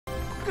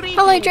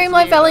Hello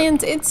Dreamlight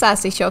Valiants, it's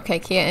Sassy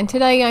Shortcake here, and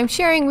today I'm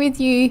sharing with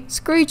you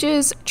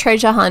Scrooge's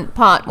Treasure Hunt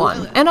Part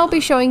 1, and I'll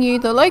be showing you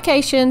the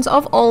locations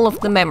of all of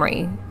the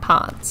memory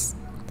parts.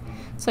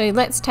 So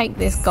let's take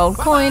this gold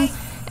coin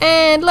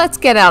and let's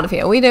get out of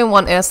here. We don't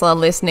want Ursula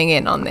listening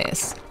in on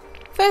this.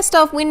 First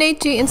off, we need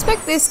to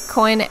inspect this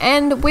coin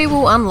and we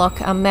will unlock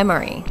a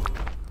memory.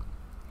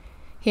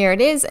 Here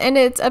it is, and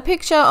it's a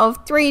picture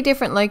of 3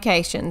 different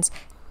locations.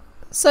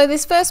 So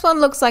this first one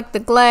looks like the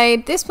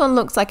glade, this one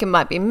looks like it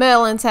might be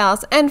Merlin's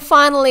house, and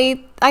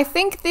finally, I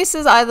think this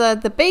is either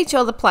the beach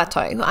or the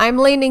plateau. I'm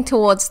leaning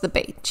towards the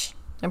beach.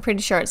 I'm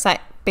pretty sure it's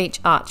that beach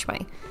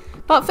archway.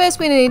 But first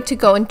we need to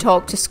go and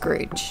talk to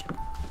Scrooge.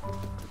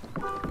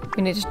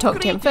 We need to talk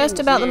to him first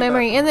about the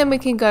memory, and then we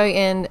can go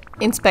and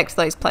inspect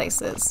those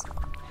places.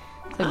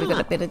 So we've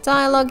got a bit of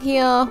dialogue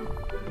here.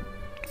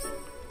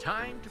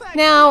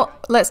 Now,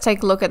 let's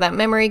take a look at that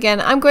memory again.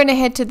 I'm going to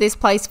head to this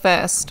place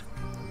first.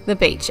 The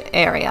beach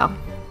area.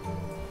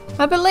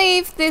 I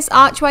believe this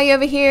archway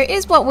over here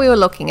is what we were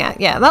looking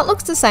at. Yeah, that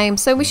looks the same,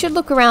 so we should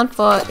look around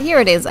for, here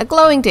it is, a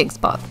glowing dig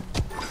spot.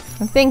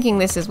 I'm thinking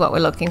this is what we're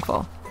looking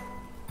for.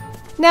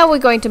 Now we're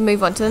going to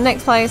move on to the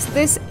next place.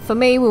 This, for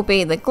me, will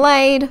be the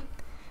glade.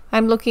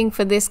 I'm looking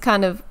for this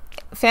kind of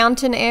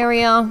fountain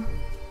area,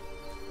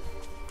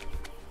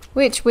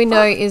 which we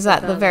know is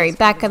at the very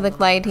back of the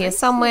glade here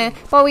somewhere,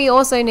 but we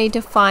also need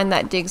to find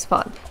that dig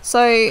spot.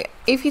 So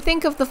if you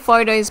think of the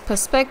photo's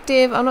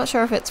perspective, I'm not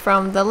sure if it's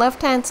from the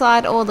left hand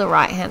side or the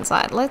right hand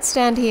side. Let's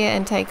stand here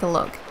and take a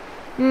look.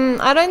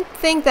 I don't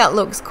think that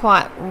looks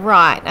quite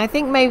right. I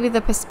think maybe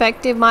the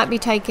perspective might be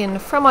taken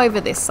from over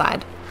this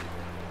side.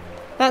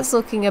 That's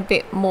looking a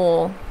bit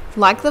more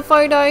like the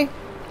photo.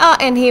 Ah,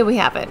 and here we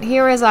have it.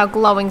 Here is our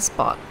glowing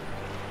spot.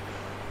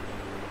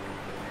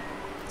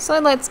 So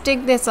let's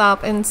dig this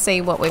up and see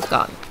what we've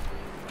got.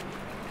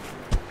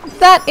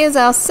 That is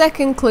our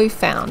second clue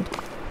found.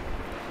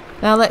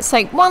 Now let's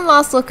take one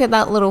last look at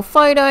that little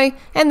photo,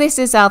 and this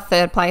is our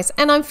third place,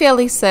 and I'm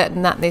fairly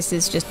certain that this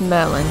is just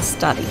Merlin's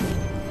study.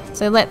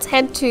 So let's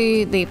head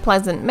to the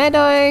Pleasant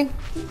Meadow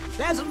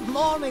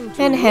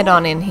and head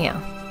on in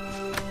here.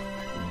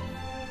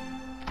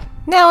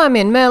 Now I'm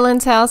in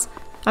Merlin's house.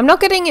 I'm not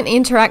getting an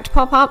interact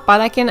pop-up, but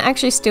I can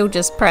actually still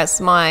just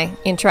press my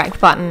interact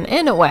button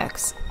and it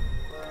works.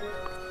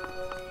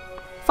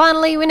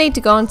 Finally, we need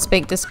to go and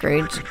speak to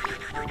Scrooge.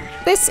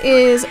 This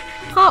is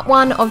part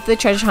 1 of the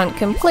treasure hunt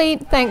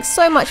complete. Thanks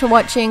so much for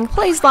watching.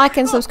 Please like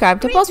and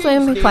subscribe to Boss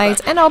Who Plays,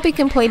 and I'll be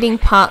completing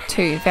part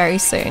 2 very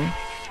soon.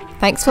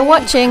 Thanks for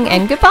watching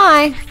and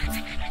goodbye!